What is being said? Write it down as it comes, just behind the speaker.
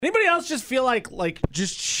Anybody else just feel like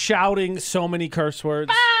just shouting so many curse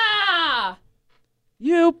words? Ah!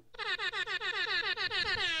 You.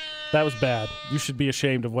 That was bad. You should be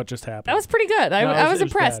ashamed of what just happened. That was pretty good. I was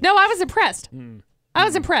impressed. No, I was impressed. I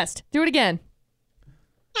was impressed. Do it again.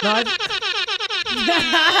 No, I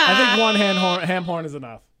think one ham horn is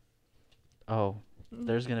enough. Oh,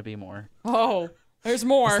 there's going to be more. Oh, there's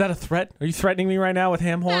more. Is that a threat? Are you threatening me right now with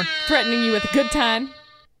ham horn? Threatening you with a good time.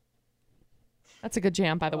 That's a good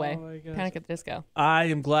jam, by the way. My gosh. Panic at the Disco. I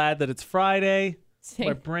am glad that it's Friday. Same.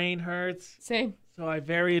 My brain hurts. Same. So I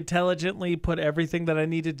very intelligently put everything that I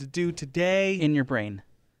needed to do today. In your brain.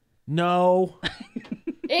 No.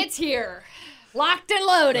 It's here. Locked and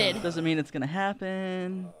loaded. Doesn't mean it's going to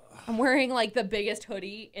happen. I'm wearing like the biggest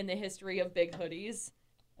hoodie in the history of big hoodies.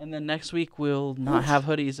 And then next week we'll not have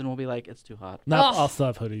hoodies and we'll be like, it's too hot. No, I'll still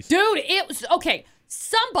have hoodies. Dude, it was okay.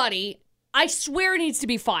 Somebody, I swear, needs to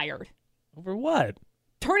be fired. Over what?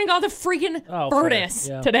 Turning on the freaking furnace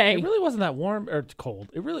Yeah. today. It really wasn't that warm or cold.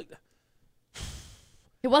 It wasn't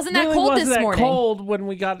that really cold wasn't this that morning. cold when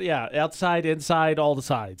we got outside, inside, all the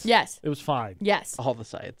sides. Yes. It was fine. Yes. All the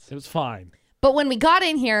sides. It was fine. But when we got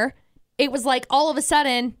in here, it was like all of a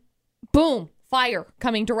sudden, boom, fire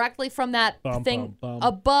coming directly from that thing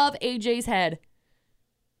above AJ's head.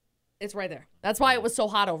 It's right there. That's why it was so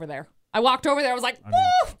hot over there. I walked over there. I was like,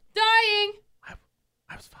 woo, dying.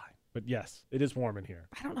 I was fine. But yes, it is warm in here.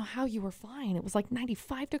 I don't know how you were fine. It was like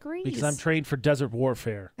 95 degrees. Because I'm trained for desert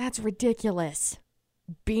warfare. That's ridiculous.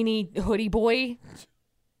 Beanie hoodie boy.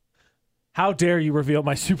 How dare you reveal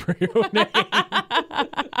my superhero name?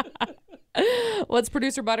 What's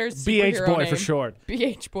producer Butterz? BH boy for short.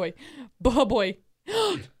 BH boy. Buh boy.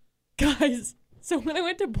 Guys, so when I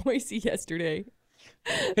went to Boise yesterday.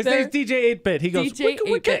 His name's DJ 8-Bit. He goes, DJ wicka,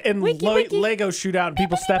 wicka, 8-Bit. and Wiki, wiki. Legos shoot out and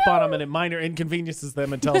people step on them and it minor inconveniences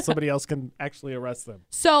them until somebody else can actually arrest them.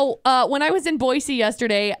 So when I was in Boise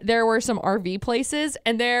yesterday, there were some RV places,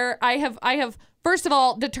 and there I have first of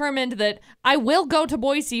all determined that I will go to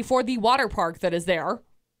Boise for the water park that is there.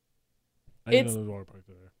 I didn't know there was a water park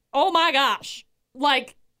there. Oh my gosh.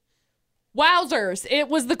 Like, wowzers. It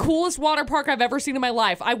was the coolest water park I've ever seen in my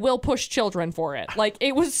life. I will push children for it. Like,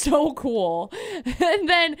 it was so cool. And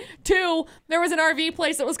then, 2, there was an RV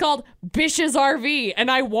place that was called Bish's RV,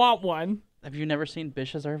 and I want one. Have you never seen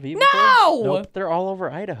Bish's RV before? No! Nope. They're all over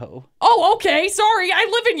Idaho. Oh, okay. Sorry. I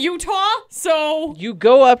live in Utah, so... You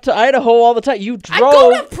go up to Idaho all the time. You drove. I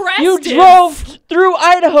go to Preston. You drove through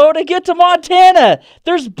Idaho to get to Montana.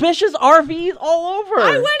 There's Bish's RVs all over.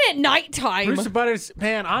 I went at nighttime. Bruce Butters,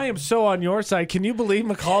 man, I am so on your side. Can you believe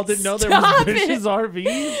McCall didn't know there Stop was Bish's it.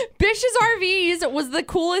 RVs? Bish's RVs was the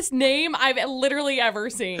coolest name I've literally ever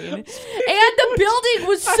seen. And the building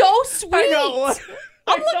was so sweet. I know.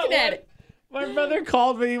 I'm looking at it. My brother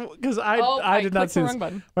called me because I did not clicked see the this. wrong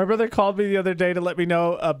button. My brother called me the other day to let me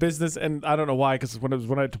know a business, and I don't know why, because when I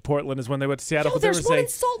went to Portland is when they went to Seattle. Yo, but there there's was one in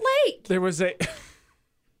Salt Lake. There was a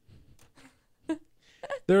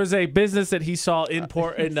there was a business that he saw in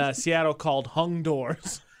Seattle called Hung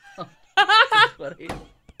Doors.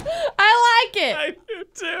 I like it. I do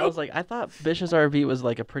too. I was like, I thought Bish's RV was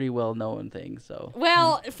like a pretty well-known thing, so.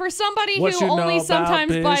 Well, for somebody What who you only know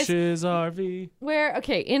sometimes about buys Bish's RV?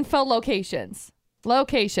 info locations.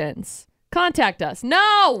 Contact us.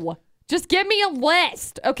 No. Just give me a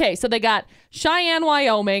list. Okay, so they got Cheyenne,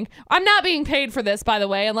 Wyoming. I'm not being paid for this, by the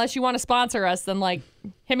way, unless you want to sponsor us, then like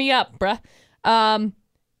hit me up, bruh.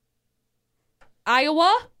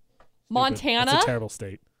 Iowa, Montana. That's a terrible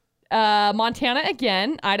state. Montana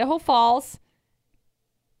again, Idaho Falls,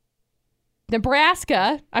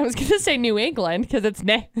 Nebraska. I was going to say New England because it's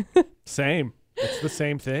Same. It's the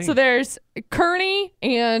same thing. So there's Kearney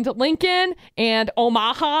and Lincoln and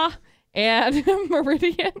Omaha and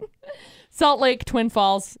Meridian, Salt Lake, Twin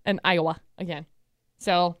Falls, and Iowa again.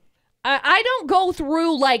 So I don't go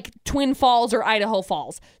through like Twin Falls or Idaho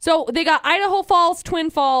Falls. So they got Idaho Falls, Twin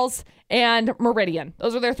Falls, and Meridian.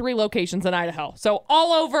 Those are their 3 locations in Idaho. So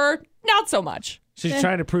all over, not so much. She's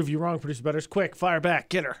trying to prove you wrong, Producer Butters. Quick, fire back.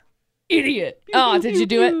 Get her. Idiot. Did you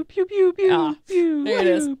do it? Pew, pew, pew, Ah, pew, there it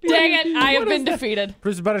is. pew, Dang it. I have What been is that? defeated.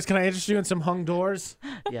 Producer Butters, can I interest you in some Hung Doors?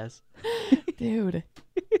 Yes. Dude.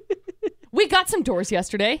 We got some doors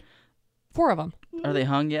yesterday. 4 of them. Are they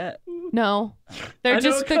hung yet? No. They're I know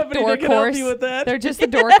just a the company door that can help cores. you with that. They're just the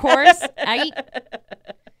door cores.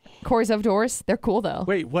 Cores of doors. They're cool though.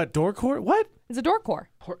 Wait, what? Door core? What? It's a door core.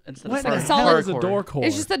 Instead What of the a hell solid is a door core?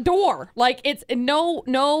 It's just a door. Like it's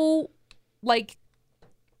no like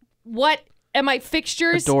what am I a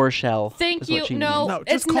fixtures? door shell. Thank is you. what she No, means. No,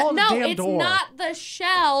 just it's call it a damn it's door. not the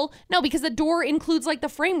shell. No, because the door includes like the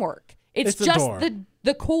framework. It's a just door.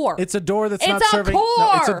 the core. It's a door that's It's not a serving. core!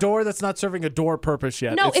 No, it's a door that's not serving a door purpose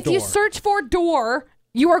yet. No, It's if you door. search for door,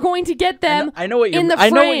 you are going to get them. I know what you're. in the I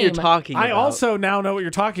know what you're frame. talking about. I also now know what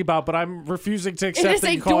you're talking about, but I'm refusing to It accept is that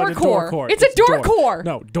a you call door it a door core. core. It's a door core.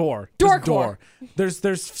 No, door. Door Just core.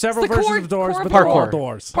 There's several the versions core- of doors, core but they're of all the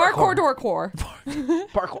doors. Parkour door core.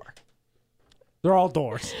 parkour. They're all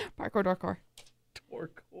doors. Parkour door core. Door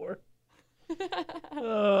core.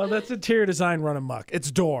 That's interior design run amok.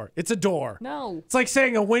 It's door. It's a door. No. It's like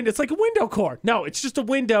saying a window. It's like a window core. No, it's just a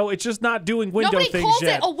window. It's just not doing window Nobody things calls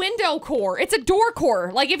yet. it a window core. It's a door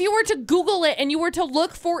core. Like if you were to Google it and you were to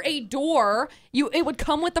look for a door, it would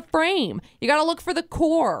come with the frame. You got to look for the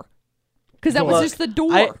core because that was Look, just the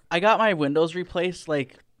door. I got my windows replaced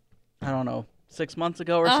like, I don't know, 6 months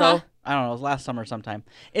ago or Uh-huh. so. I don't know, it was last summer sometime.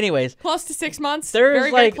 Anyways, Close to 6 months. there's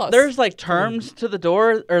very, like very close. terms to the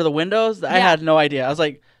door or the windows that I Yeah. had no idea. I was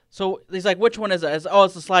like, so he's like, which one is it? I said, oh,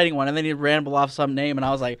 it's the sliding one. And then he'd ramble off some name, and I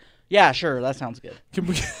was like, yeah, sure, that sounds good. Can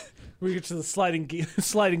we get to the sliding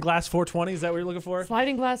glass 420? Is that what you're looking for?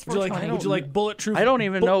 Sliding glass Would you 420. like bulletproof? I don't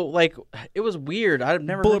even know. Like, it was weird. I've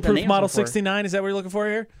never heard the bulletproof names model before. 69. Is that what you're looking for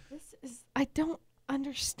here? I don't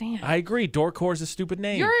understand. I agree. Door core is a stupid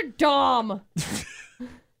name. You're dumb.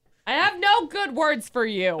 I have no good words for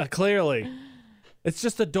you. Clearly, it's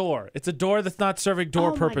just a door. It's a door that's not serving door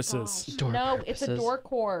Oh my purposes. gosh. Door no, it's a purposes. door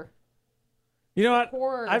core. You know what?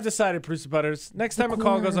 Core. I've decided, Producer Butters. Next time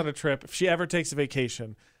McCall goes on a trip, if she ever takes a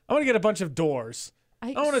vacation, I'm gonna get a bunch of doors.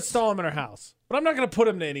 I want to install them in her house, but I'm not gonna put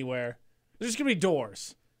them anywhere. They're just gonna be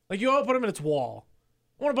doors. Like you open them and it's wall.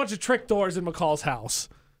 I want a bunch of trick doors in McCall's house.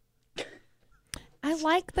 I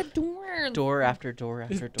like the door. Door after door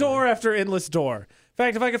after door. Door after endless door. In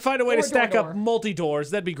fact, if I could find a way to Door, stack door. up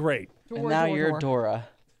multi-doors, that'd be great. And now you're Dora.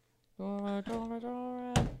 Dora, Dora,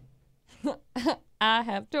 Dora. I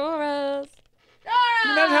have Doras. Can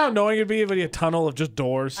you imagine how annoying it'd be if we had a tunnel of just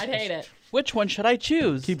doors? I'd hate it. Which one should I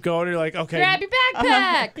choose? Keep going. You're like, okay. Grab your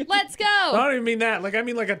backpack. Let's I go. don't even mean that. Like, I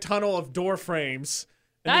mean like a tunnel of door frames.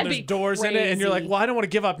 And then That'd there's be doors in it, and you're like, crazy. well, I don't want to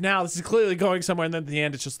give up now. This is clearly going somewhere, and then at the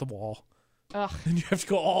end, it's just the wall. Ugh. And you have to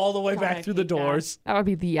go all the way God, back I through the hate that. doors. That would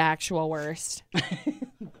be the actual worst.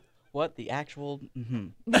 What? The actual...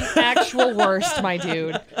 The actual worst, my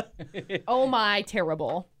dude. Oh my,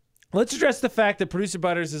 terrible. Let's address the fact that Producer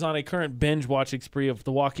Butters is on a current binge watching spree of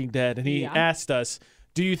The Walking Dead, and he Yeah. asked us,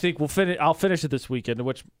 "Do you think we'll finish? I'll finish it this weekend." To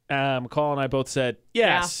which McCall and I both said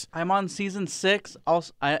yes. I'm on season 6.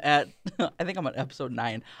 Also, I think I'm on episode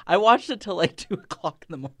 9. I watched it till like 2 o'clock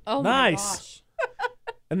in the morning. Oh Nice. my gosh.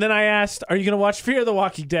 And then I asked, "Are you going to watch Fear the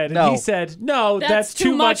Walking Dead?" And No. he said, "No, That's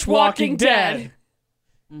too much Walking Dead."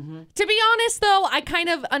 To be honest, though, I kind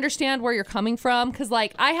of understand where you're coming from because,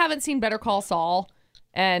 like, I haven't seen Better Call Saul,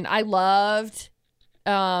 and I loved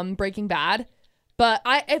Breaking Bad, but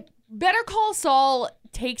Better Call Saul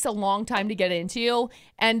takes a long time to get into,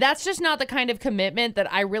 and that's just not the kind of commitment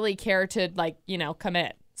that I really care to, like,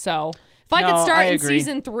 commit. So if I could No, start I in agree.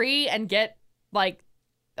 season 3 and get like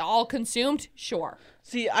all consumed, sure.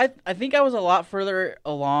 See, I think I was a lot further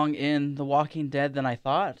along in The Walking Dead than I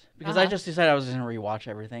thought because I just decided I was going to rewatch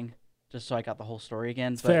everything just so I got the whole story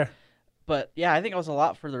again. But, Fair. But yeah, I think I was a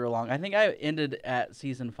lot further along. I think I ended at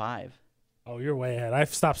season 5. Oh, you're way ahead.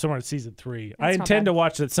 I've stopped somewhere at season 3. I That's not intend bad. to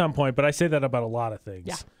watch it at some point, but I say that about a lot of things.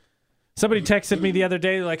 Yeah. Somebody texted me the other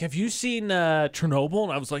day, like, "Have you seen Chernobyl?"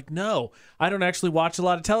 And I was like, "No, I don't actually watch a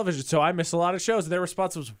lot of television, so I miss a lot of shows." And their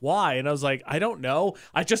response was, "Why?" And I was like, "I don't know.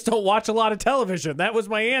 I just don't watch a lot of television." That was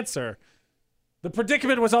my answer. The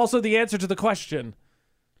predicament was also the answer to the question.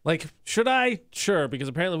 Like, should I? Sure, because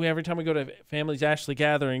apparently every time we go to family's Ashley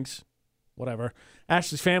gatherings, whatever,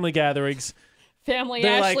 Ashley's family gatherings, Family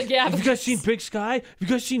they're Ashley like, Gathers. "Have you guys seen Big Sky? Have you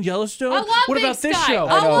guys seen Yellowstone? I love What Big about this Sky. show?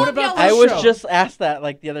 I love What about I this was show?" just asked that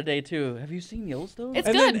like the other day too. Have you seen Yellowstone? It's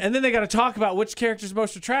and good. then they got to talk about which character's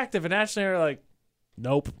most attractive, and Ashley are like,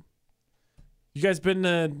 "Nope." You guys been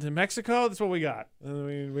to Mexico? That's what we got.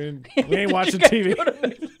 We ain't watching TV.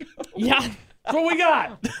 Yeah. That's what we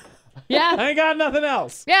got. Yeah. I ain't got nothing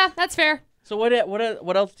else. Yeah, that's fair. So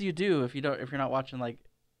what else do you do if you're not watching like?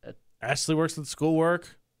 Ashley works at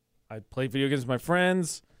schoolwork. I play video games with my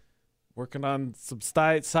friends. Working on some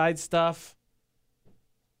side stuff.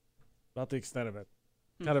 About the extent of it.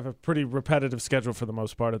 Kind of a pretty repetitive schedule for the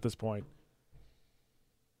most part at this point.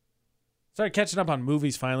 Started catching up on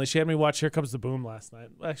movies finally. She had me watch Here Comes the Boom last night.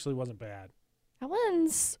 It actually wasn't bad. That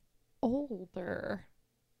one's older.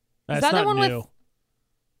 That's that the not one with new.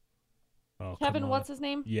 Oh, Kevin, come on. what's his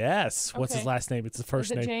name? Yes. What's his Okay. last name? It's the first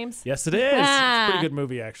Is it name. James? Yes, it is. It's a Ah. pretty good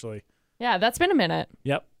movie, actually. Yeah, that's been a minute.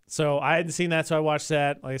 Yep. So I hadn't seen that, so I watched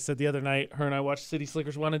that. Like I said the other night, her and I watched City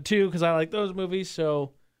Slickers 1 and 2 because I like those movies.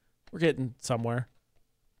 So We're getting somewhere.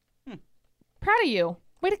 Proud of you.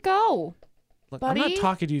 Way to go. Look, buddy. I'm not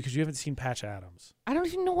talking to you because you haven't seen Patch Adams. I don't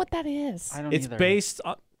even know what that is. I don't It's either. based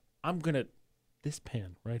on. This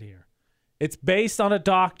pen right here. It's based on a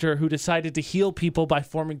doctor who decided to heal people by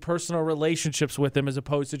forming personal relationships with them as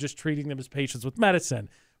opposed to just treating them as patients with medicine.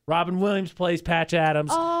 Robin Williams plays Patch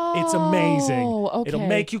Adams. It's amazing. Okay. It'll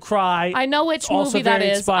make you cry. I know which It's also movie that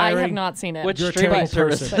very is. inspiring. I have not seen it. Which You're a streaming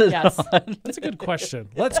terrible service person. is it Yes. on? That's a good question.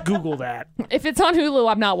 Let's Google that. If it's on Hulu,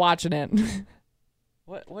 I'm not watching it.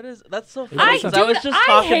 What is that's so I funny? 'cause I was just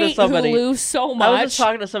talking hate to somebody. Hulu so much. I was just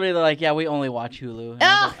talking to somebody. They're like, "Yeah, we only watch Hulu." And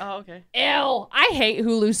I was like, "Oh, okay." Ew, I hate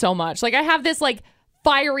Hulu so much. Like I have this like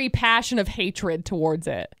fiery passion of hatred towards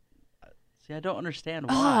it. See, I don't understand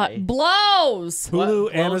why. Blows. What Hulu, blows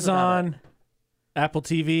about Amazon, Apple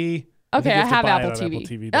TV. Okay, think you I have to buy it Apple on TV.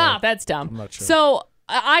 Apple TV though. That's dumb. I'm not sure. So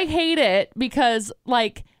I hate it because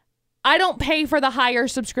like I don't pay for the higher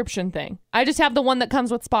subscription thing. I just have the one that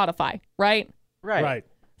comes with Spotify, right? Right.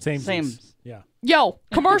 Same. Yeah. Yo,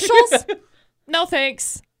 commercials? No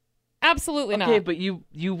thanks. Absolutely Okay, not. but you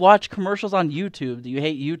watch commercials on YouTube. Do you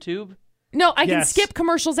hate YouTube? No, I can Yes. skip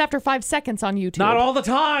commercials after 5 seconds on YouTube. Not all the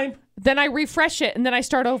time. Then I refresh it and then I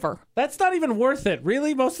start over. That's not even worth it.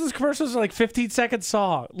 Really? Most of those commercials are like 15-second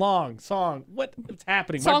long song. What's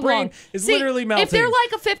happening? My Song brain long. is See, literally melting. If they're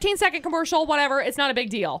like a 15-second commercial, whatever, it's not a big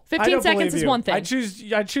deal. I 15 don't seconds believe is you. one thing. I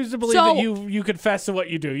choose to believe So- that you confess to what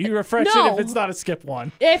you do. You refresh No. it if it's not a skip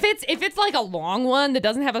one. If it's like a long one that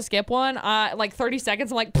doesn't have a skip one, like 30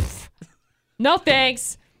 seconds, I'm like, pfft, no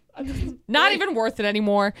thanks. Not even worth it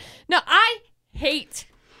anymore. No, I hate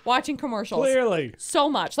watching commercials. Clearly. So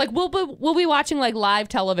much. Like we'll be watching like live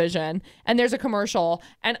television and there's a commercial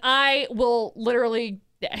and I will literally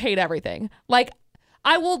hate everything. Like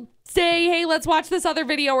I will say, hey, let's watch this other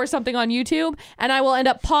video or something on YouTube, and I will end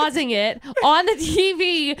up pausing it on the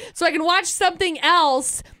TV so I can watch something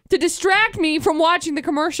else to distract me from watching the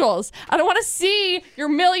commercials. I don't want to see your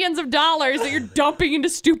millions of dollars that you're dumping into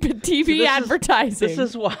stupid TV advertising. This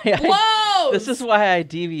is why Whoa! This is why I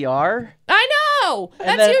DVR. I know. And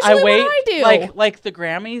That's then usually I wait, what I do. like the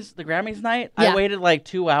Grammys night. Yeah. I waited like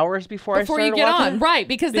 2 hours before I Before started you get watching on, it. right?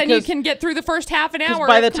 Because then you Because- can get through the first half an hour. Because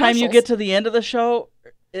by of the time you commercials. get to the end of the show,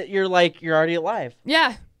 you're already alive.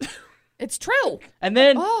 Yeah, it's true. And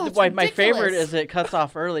then Oh, it's my favorite ridiculous. is it cuts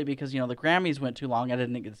off early because the Grammys went too long. I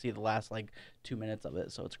didn't get to see the last 2 minutes of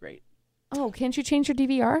it, so it's great. Oh, can't you change your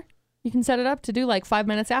DVR? You can set it up to do like 5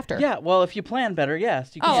 minutes after. Yeah, well, if you plan better,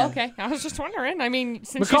 yes, you Oh, can. okay. I was just wondering. I mean,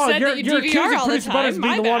 since McCall, you said that you you're DVR accusing all the producer Butterz time, of my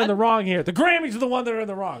being the one bad. in the wrong here. The Grammys are the one that are in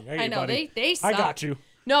the wrong. Hey, I know buddy. they suck. I got you.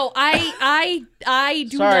 No, I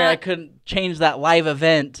do Sorry, not. I couldn't change that live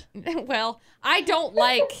event. Well, I don't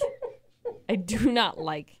like. I do not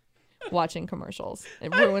like watching commercials.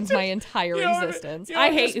 It ruins my entire You know what- existence. you know I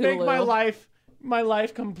what hate just make Hulu. my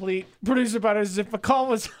life complete. Producer Butterz, as if McCall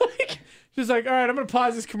was like, she's like, all right, I'm gonna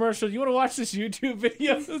pause this commercial. You want to watch this YouTube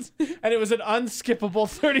video? And it was an unskippable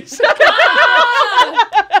 30 seconds.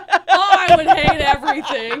 Oh, I would hate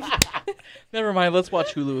everything. Never mind, let's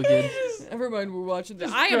watch Hulu again. Never mind, we're watching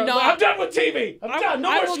this. I I'm am not. done with TV. I'm done. No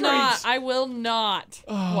I more will streams. not. I will not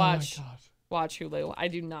Oh, watch my God. watch Hulu. I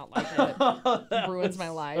do not like it. It ruins my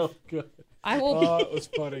life. So good. I will. Oh, it was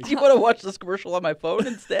funny. Do you want to watch this commercial on my phone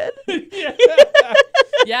instead?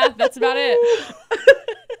 Yeah, that's about it.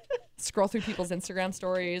 Scroll through people's Instagram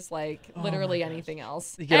stories, like literally anything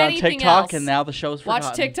else. You get on Anything TikTok else. and now the show's forgotten.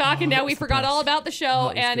 Watch TikTok and now we it's the forgot all best. about the show Oh,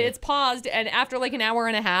 it was and good. it's paused. And after like an hour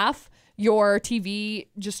and a half, your TV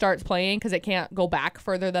just starts playing because it can't go back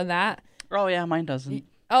further than that. Oh, yeah, mine doesn't.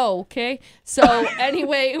 Oh, okay. So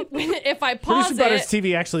anyway, if I pause Producer Butterz it,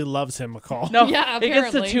 TV actually loves him, McCall. No, Yeah, it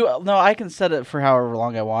gets to apparently. No, I can set it for however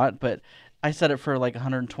long I want, but I set it for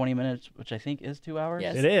 120 minutes, which I think is 2 hours.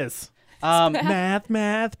 Yes. It is. Um, Math.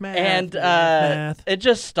 and math. it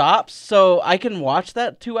just stops, so I can watch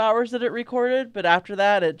that 2 hours that it recorded, but after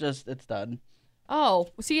that, it's done. oh,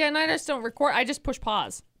 see, and I just don't record. I just push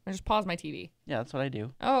pause. I just pause my TV. Yeah, that's what I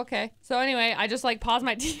do. Oh, okay. So anyway, I just pause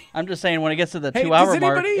my TV. I'm just saying when it gets to the Hey, 2 hour does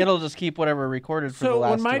mark, anybody- it'll just keep whatever recorded for the So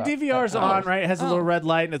last when my 2 hours. DVR's on, right, it has a Oh. little red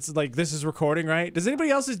light and it's like, this is recording, right? Does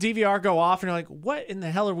anybody else's DVR go off and you're like, what in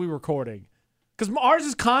the hell are we recording? Because ours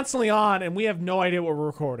is constantly on and we have no idea what we're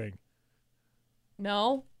recording.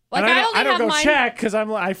 No. Like And I only I don't have go mine. check because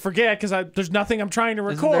I forget because there's nothing I'm trying to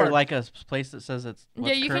Isn't record. there a place that says it's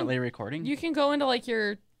what's you can- currently recording? You can go into like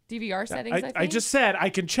your DVR settings. I think. I just said I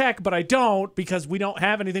can check, but I don't because we don't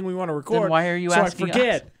have anything we want to record. why are you so asking I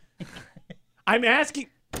forget. I'm asking.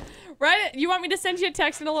 Right? You want me to send you a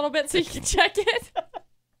text in a little bit so you can check it?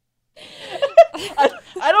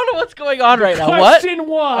 I don't know what's going on right now. What? Question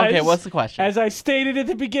was. Okay, what's the question? As I stated at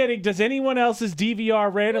the beginning, does anyone else's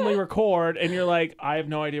DVR randomly record? And you're like, I have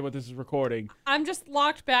no idea what this is recording. I'm just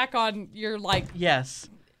locked back on your Yes.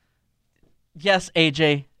 Yes,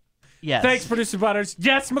 AJ. Yes. Thanks, producer Butterz.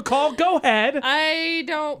 Yes, McCall, go ahead. I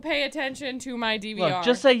don't pay attention to my DVR. Look,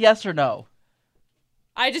 just say yes or no.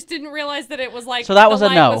 I just didn't realize that it was So that was the a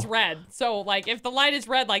light no. was red. So if the light is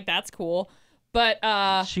red, that's cool.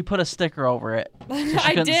 But She put a sticker over it. So she I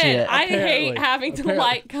couldn't see did. it. I Apparently. hate having the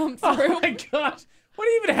light come through. Oh my gosh. What do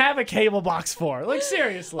you even have a cable box for? Like,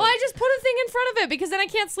 seriously. Well, I just put a thing in front of it because then I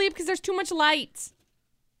can't sleep because there's too much light.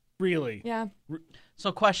 Really? Yeah.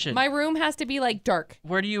 So question. My room has to be dark.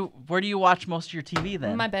 Where do you watch most of your TV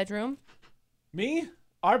then? My bedroom. Me?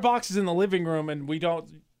 Our box is in the living room, and we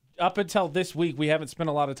don't. Up until this week, we haven't spent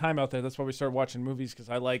a lot of time out there. That's why we started watching movies because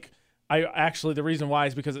the reason why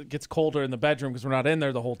is because it gets colder in the bedroom because we're not in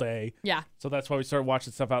there the whole day. Yeah. So that's why we started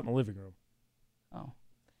watching stuff out in the living room. Oh.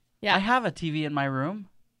 Yeah. I have a TV in my room,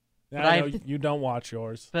 Yeah, I know you don't watch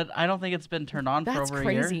yours. but I don't think it's been turned on for That's over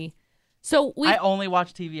a year. crazy. So I only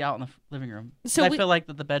watch TV out in the living room. So I we- feel like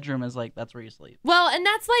that the bedroom is that's where you sleep. Well, and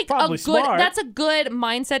that's Probably smart. that's a good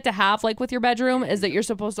mindset to have with your bedroom is that you're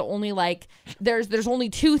supposed to only there's only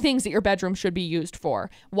two things that your bedroom should be used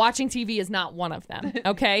for. Watching TV is not one of them,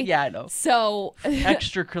 okay? Yeah, I know. So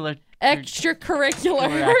Extracurricular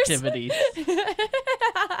extracurriculars activities.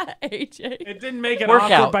 AJ. It didn't make it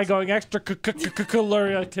Workout. awkward by going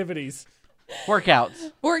extracurricular activities.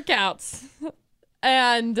 Workouts.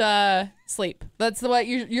 And sleep. That's what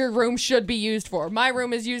your room should be used for. My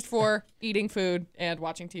room is used for eating food and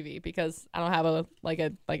watching TV because I don't have a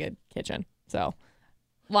kitchen. So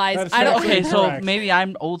lies. That's I don't actually Okay, so correct. maybe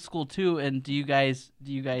I'm old school too. And do you guys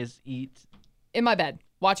eat? in my bed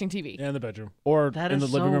watching TV. Yeah, in the bedroom or That in the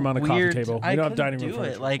is living so room on a weird. coffee table. I We don't have couldn't dining room do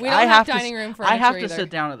furniture. it. Like We don't I have have dining room I have furniture to either. sit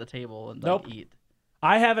down at the table and Nope. eat.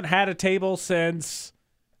 I haven't had a table since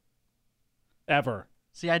ever.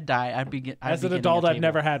 See, I'd die. As an adult, I've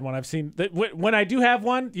never had one. I've seen when I do have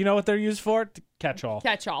one. You know what they're used for? To catch all.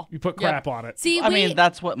 Catch all. You put Yep. crap on it. See, I mean,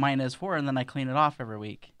 that's what mine is for, and then I clean it off every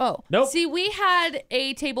week. Oh. Nope. See, we had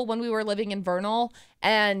a table when we were living in Vernal,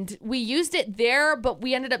 and we used it there, but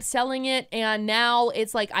we ended up selling it, and now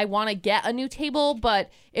it's I want to get a new table,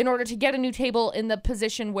 but in order to get a new table in the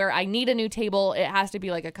position where I need a new table, it has to be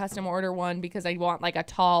a custom order one because I want a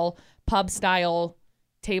tall pub-style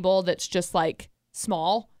table that's just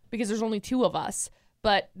small because there's only two of us.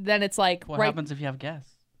 But then it's What right happens if you have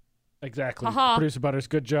guests? Exactly. Haha. Producer Butterz,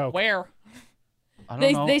 good joke. where? I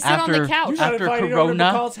don't know. They sit on the couch. You're not After invited over to Corona.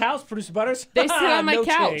 McCall's house, Producer Butterz. They sit on my No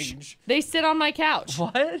couch. change. They sit on my couch.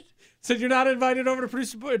 What? So you're not invited over to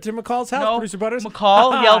McCall's house, No. Producer Butters?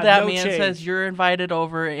 McCall yelled at No me and change. says, "You're invited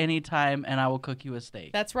over anytime, and I will cook you a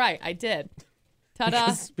steak." That's right. I did.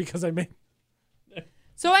 Ta-da. because I made.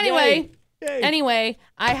 So anyway, Yay. Anyway,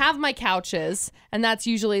 I have my couches, and that's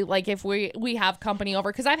usually if we have company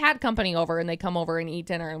over, because I've had company over and they come over and eat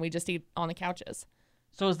dinner, and we just eat on the couches.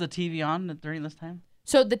 So is the TV on during this time?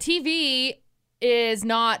 So the TV is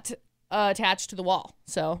not attached to the wall,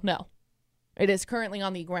 so no, it is currently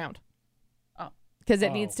on the ground. Oh. Because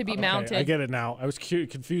it needs to be Okay, mounted. I get it now. I was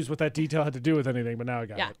confused what that detail had to do with anything, but now I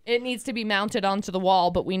got Yeah, it. it needs to be mounted onto the wall,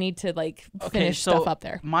 but we need to finish stuff up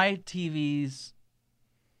there. My TVs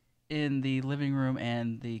in the living room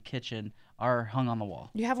and the kitchen are hung on the wall.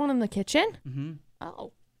 You have one in the kitchen? Mm-hmm.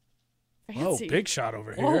 Oh, Whoa, fancy. big shot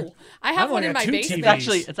over here. Whoa, I have I've one only in got my two basement.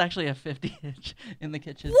 TVs. It's actually a 50-inch in the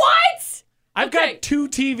kitchen. What? I've Okay. got 2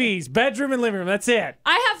 TVs, bedroom and living room. That's it.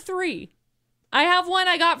 I have 3. I have one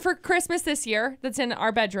I got for Christmas this year that's in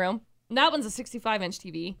our bedroom. And that one's a 65-inch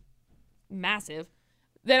TV. Massive.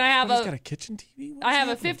 Then I have He's got a kitchen TV? I have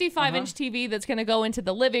a 55-inch TV that's going to go into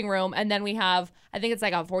the living room, and then we have, I think it's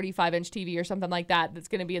a 45-inch TV or something like that that's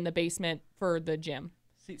going to be in the basement for the gym.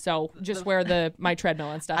 See, So just where my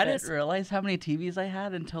treadmill and stuff I is. didn't realize how many TVs I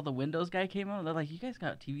had until the Windows guy came out. They're like, "You guys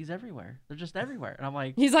got TVs everywhere. They're just everywhere." And I'm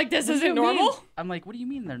like, He's like, this "What do isn't you mean?" normal? I'm like, "What do you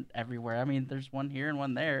mean they're everywhere? I mean, there's one here and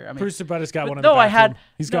one there." I mean, Producer Butters got But one in the no, I bathroom. had-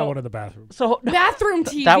 He's got no. one in the bathroom. so Bathroom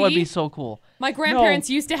TV. that would be so cool. My grandparents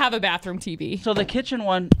used to have a bathroom TV. So the kitchen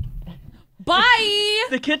one, Bye!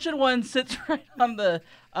 the kitchen one sits right on the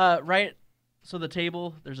right. So the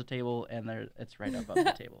table, there's a table, and it's right above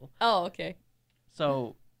the table. Oh, okay.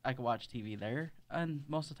 So I can watch TV there, and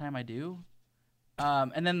most of the time I do.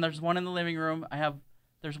 And then there's one in the living room.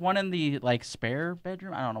 There's one in the spare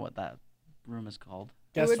bedroom. I don't know what that room is called.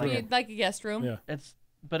 It would room. be like a guest room. Yeah. It's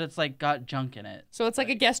got junk in it. So it's like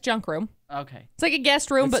a guest junk room. Okay. It's like a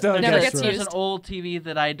guest room, It's but still a never guest gets room. There's used. an old TV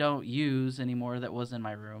that I don't use anymore that was in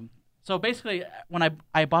my room. So basically, when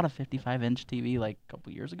I bought a 55-inch TV like a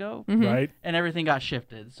couple years ago, Right? and everything got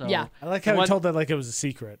shifted. So Yeah. I like how you told that like it was a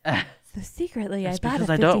secret. So secretly, I It's bought because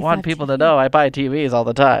a I don't want 55 people to know I buy TVs all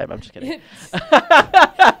the time. I'm just kidding.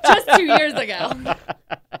 Just 2 years ago.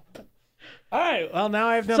 All right. Well, now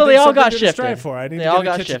I have So nothing they all got to shifted. strive for. I need They to all get a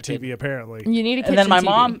got kitchen shifted. TV apparently. You need a kitchen And then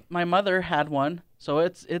TV. my mother had one, so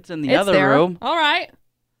it's in the It's other there. room, All right.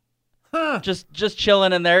 Huh. just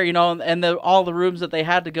chilling in there, and all the rooms that they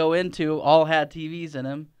had to go into all had TVs in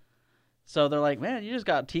them. So they're like, man, you just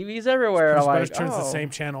got TVs everywhere. Bruce I'm Butterz like, turns the oh. same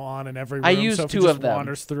channel on in every room. I used so if he 2 just of them.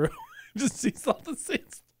 wanders through, just sees all the same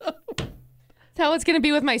stuff. That's how it's going to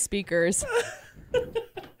be with my speakers.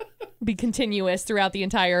 Be continuous throughout the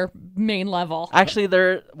entire main level. Actually,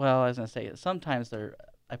 I was gonna say sometimes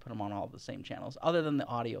I put them on all the same channels, other than the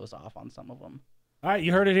audio is off on some of them. All right,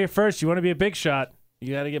 you heard it here first. You want to be a big shot,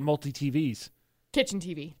 you got to get multi TVs Kitchen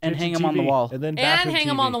TV. And Kitchen hang them on the TV, wall. and then And bathroom hang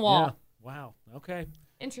 'em TV. on the wall. Yeah. Wow. Okay.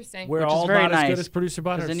 Interesting. We're Which is all very not as good nice, as producer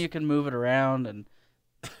Butterz. Because then you can move it around and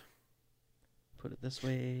put it this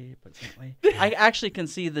way, put it that way. I actually can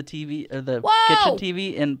see the TV or the Whoa! kitchen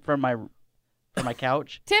TV from my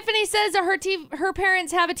couch. Tiffany says that her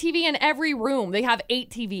parents have a TV in every room. They have 8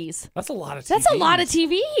 TVs. That's a lot of TVs. That's a lot of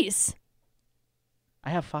TVs. I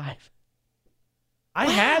have 5. I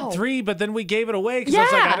Wow. had 3, but then we gave it away because I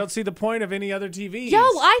was like, Yeah. I don't see the point of any other TVs. Yo,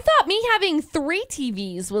 I thought me having 3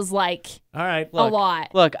 TVs was like All right. a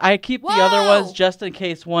lot. Look, I keep the other Whoa! ones just in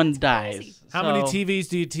case one That's dies. crazy. How many So- TVs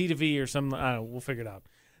do you TV or something? I don't know. We'll figure it out.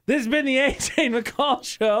 This has been the AJ and McCall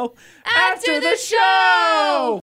Show. After the show!